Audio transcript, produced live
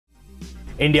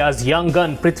India's young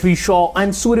gun Prithvi Shaw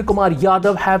and Suryakumar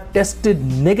Yadav have tested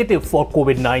negative for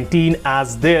COVID-19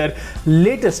 as their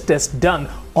latest test done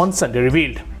on Sunday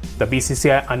revealed. The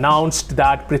BCCI announced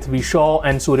that Prithvi Shaw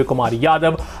and Suryakumar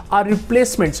Yadav are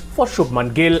replacements for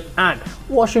Shubman Gill and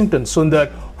Washington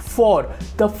Sundar for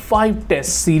the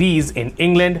 5-test series in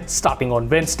England starting on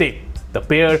Wednesday. The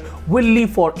pair will leave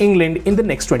for England in the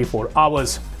next 24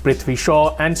 hours. Prithvi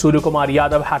Shaw and Suryakumar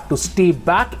Yadav had to stay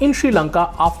back in Sri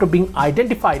Lanka after being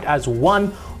identified as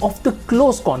one of the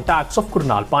close contacts of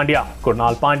Kurnal Pandya.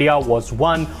 Kurnal Pandya was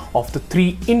one of the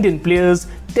 3 Indian players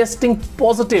testing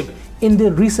positive in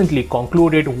the recently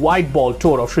concluded white ball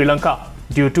tour of Sri Lanka.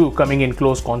 Due to coming in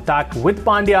close contact with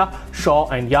Pandya, Shaw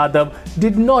and Yadav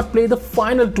did not play the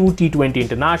final 2 T20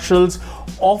 internationals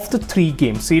of the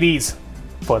 3-game series.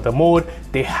 Furthermore,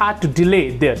 they had to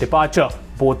delay their departure.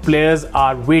 Both players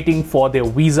are waiting for their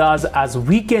visas as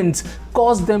weekends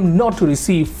caused them not to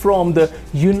receive from the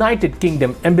United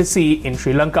Kingdom Embassy in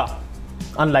Sri Lanka.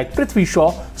 Unlike Prithvi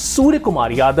Shaw,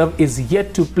 Suryakumar Yadav is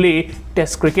yet to play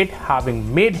Test cricket,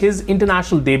 having made his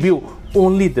international debut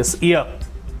only this year.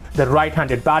 The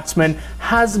right-handed batsman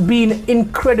has been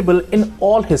incredible in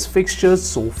all his fixtures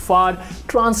so far,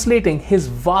 translating his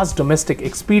vast domestic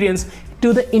experience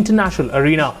to the international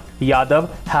arena. Yadav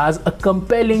has a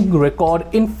compelling record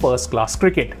in first-class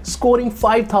cricket, scoring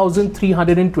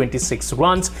 5,326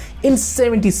 runs in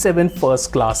 77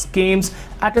 first-class games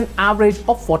at an average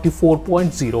of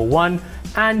 44.01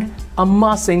 and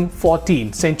amassing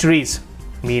 14 centuries.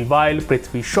 Meanwhile,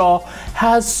 Prithvi Shaw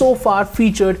has so far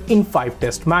featured in 5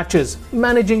 test matches,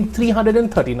 managing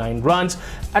 339 runs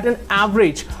at an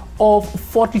average of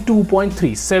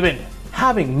 42.37,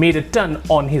 having made a ton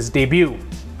on his debut.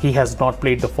 He has not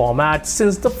played the format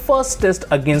since the first test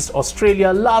against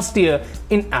Australia last year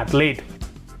in Adelaide.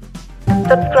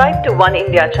 Subscribe to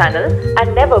Oneindia channel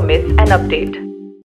and never miss an update.